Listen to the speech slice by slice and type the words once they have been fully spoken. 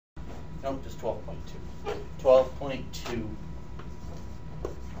Nope, just 12.2. 12.2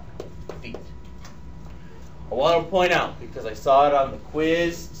 feet. I want to point out, because I saw it on the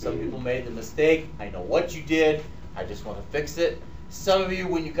quiz, some people made the mistake. I know what you did. I just want to fix it. Some of you,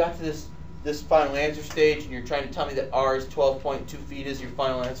 when you got to this final answer stage and you're trying to tell me that R is 12.2 feet is your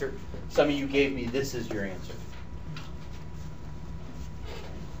final answer, some of you gave me this as your answer.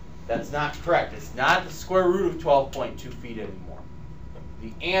 That's not correct. It's not the square root of 12.2 feet anymore.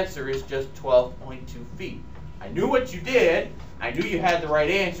 The answer is just 12.2 feet. I knew what you did. I knew you had the right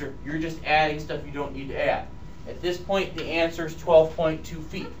answer. You're just adding stuff you don't need to add. At this point, the answer is 12.2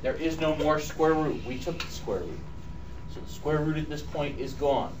 feet. There is no more square root. We took the square root. So the square root at this point is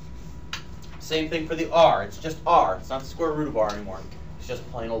gone. Same thing for the R. It's just R. It's not the square root of R anymore. It's just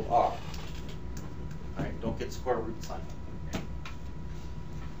plain old R. All right, don't get square roots on it.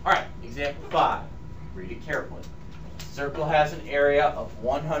 All right, example 5. Read it carefully. The circle has an area of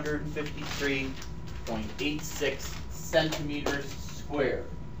 153.86 centimeters squared.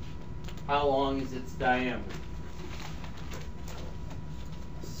 How long is its diameter?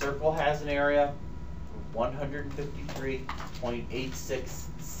 The circle has an area of 153.86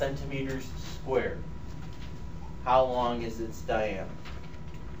 centimeters squared. How long is its diameter?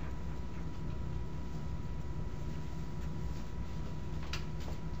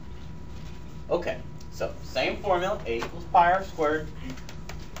 Okay, so same formula, A equals pi r squared.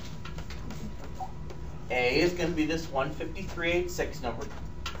 A is going to be this 153.86 number.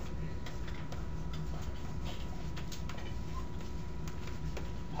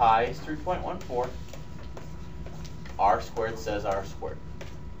 Pi is 3.14. R squared says R squared.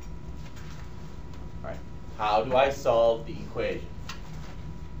 All right, how do I solve the equation?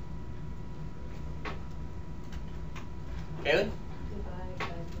 Kaylee?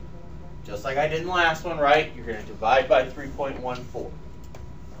 Just like I did in the last one, right? You're going to divide by 3.14.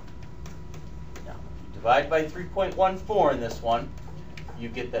 Now, divide by 3.14 in this one, you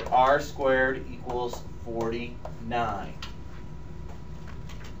get that r squared equals 49.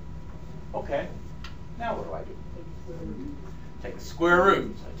 Okay, now what do I do? Take the square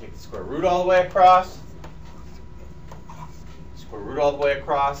root. So I take the square root all the way across, square root all the way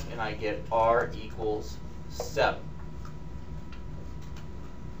across, and I get r equals 7.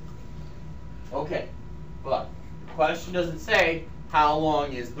 Okay, but the question doesn't say how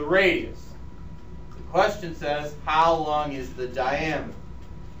long is the radius. The question says how long is the diameter.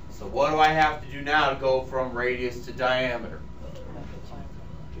 So what do I have to do now to go from radius to diameter?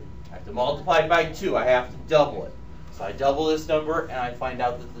 I have to multiply by 2. I have to double it. So I double this number and I find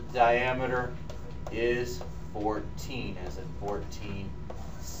out that the diameter is 14, as in 14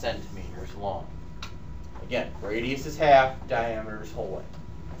 centimeters long. Again, radius is half, diameter is whole length.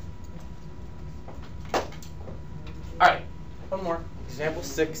 All right, one more. Example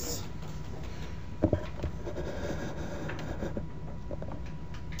 6.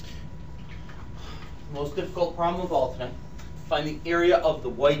 Most difficult problem of all tonight. Find the area of the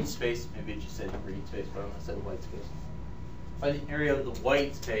white space. Maybe it just said the green space, but I'm going to say the white space. Find the area of the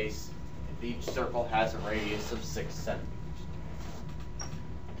white space if each circle has a radius of 6 centimeters.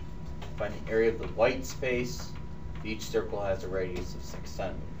 Find the area of the white space if each circle has a radius of 6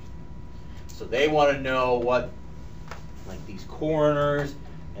 centimeters. So they want to know what, like these corners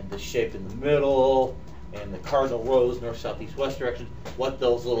and the shape in the middle and the cardinal rows, north, south, east, west direction, what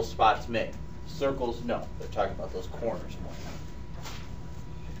those little spots make. Circles, no. They're talking about those corners more.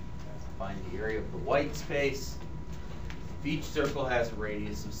 Find the area of the white space if each circle has a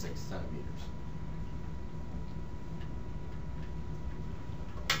radius of 6 centimeters.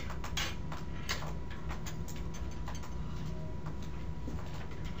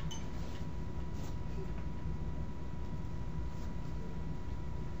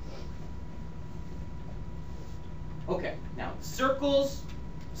 Okay, now circles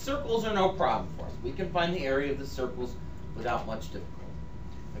are no problem for us. We can find the area of the circles without much difficulty.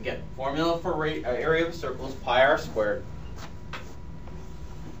 Again, formula for area of a circle is pi r squared.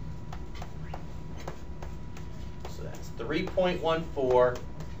 So that's 3.14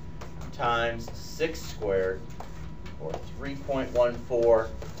 times 6 squared, or 3.14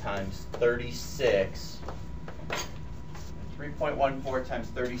 times 36. 3.14 times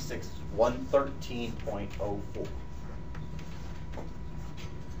 36 is 113.04.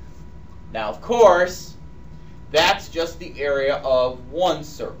 Now, of course, that's just the area of one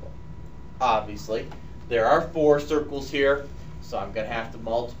circle. Obviously, there are 4 circles here, so I'm going to have to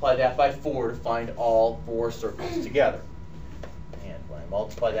multiply that by 4 to find all 4 circles together. And when I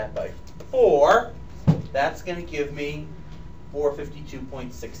multiply that by 4, that's going to give me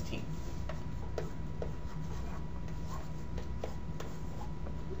 452.16.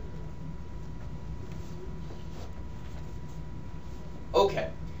 Okay,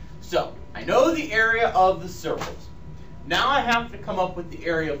 so I know the area of the circles. Now I have to come up with the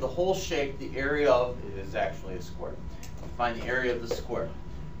area of the whole shape. The area of it is actually a square. Find the area of the square.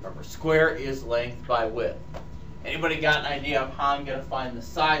 Remember, square is length by width. Anybody got an idea of how I'm going to find the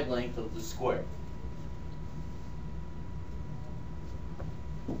side length of the square?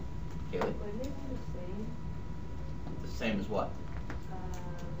 Kaylee? Wouldn't it be the same? The same as what?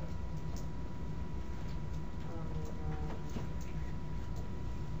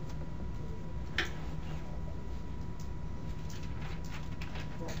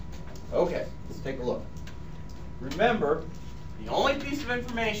 Okay, let's take a look. Remember, the only piece of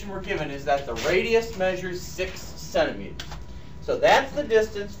information we're given is that the radius measures 6 centimeters. So that's the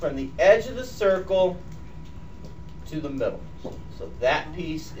distance from the edge of the circle to the middle. So that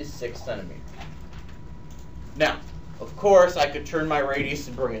piece is 6 centimeters. Now, of course, I could turn my radius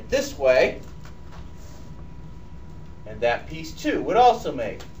and bring it this way, and that piece too would also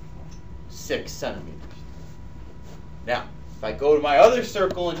make 6 centimeters. Now, if I go to my other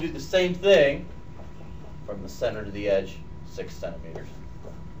circle and do the same thing, from the center to the edge, 6 centimeters.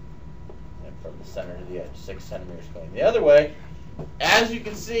 And from the center to the edge, 6 centimeters going the other way. As you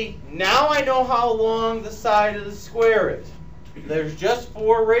can see, now I know how long the side of the square is. There's just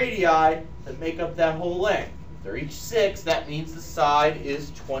 4 radii that make up that whole length. If they're each 6, that means the side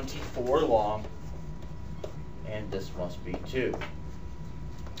is 24 long. And this must be 2.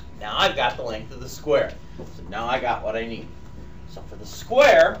 Now I've got the length of the square. So now I got what I need. So for the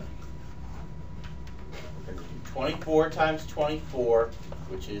square, we're going to do 24 times 24,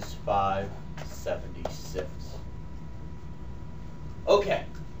 which is 576. Okay,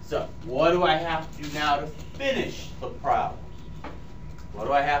 so what do I have to do now to finish the problem? What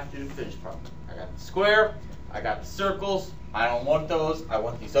do I have to do to finish the problem? I got the square, I got the circles, I don't want those, I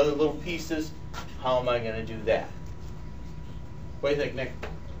want these other little pieces. How am I going to do that? What do you think, Nick?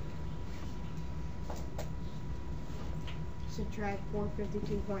 Subtract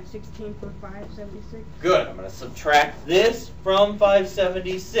 452.16 from 576. Good. I'm going to subtract this from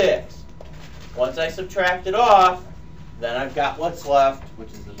 576. Once I subtract it off, then I've got what's left,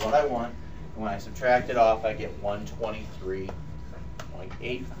 which is what I want. And when I subtract it off, I get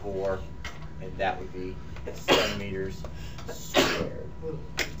 123.84, and that would be centimeters squared.